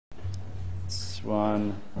This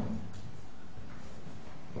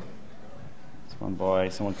one by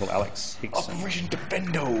someone called Alex Hickson. Operation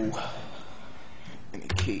Defendo. Any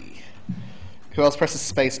key. Who else presses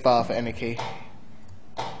space bar for any key?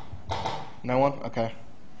 No one? Okay.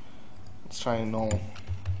 Let's try normal.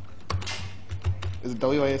 Is it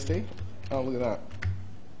WASD? Oh, look at that.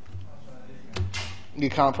 You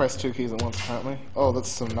can't press two keys at once, apparently. Oh, that's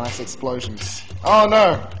some nice explosions. Oh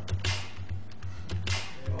no!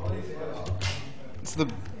 It's the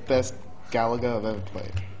best Gallagher I've ever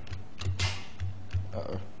played.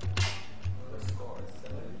 Uh-oh.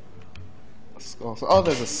 A score. Oh,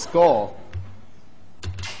 there's a score!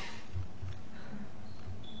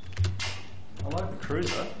 I like the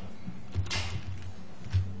cruiser.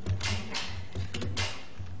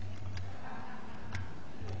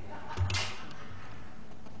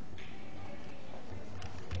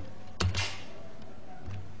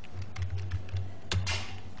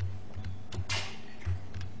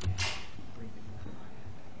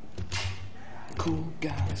 Cool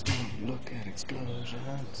guys don't look at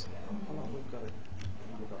explosions.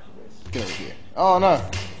 Get over here. Oh no!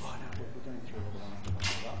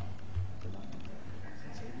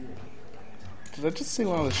 Did I just see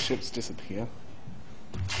one of the ships disappear?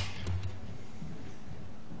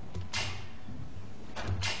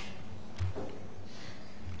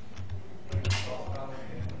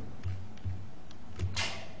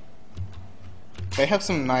 They have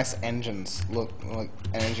some nice engines. Look, like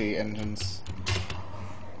energy engines.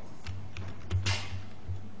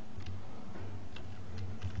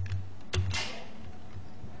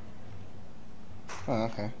 Oh,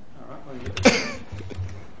 okay.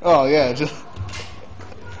 Oh, yeah, just...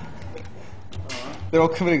 They're all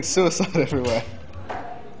committing suicide everywhere.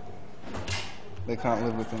 They can't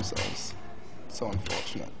live with themselves. So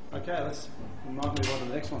unfortunate. Okay, we might move on to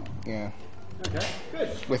the next one. Yeah. Okay,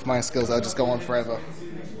 good. With my skills, I'll just go on forever.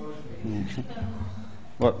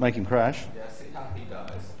 What, make him crash? Yeah, see how he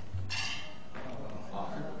dies.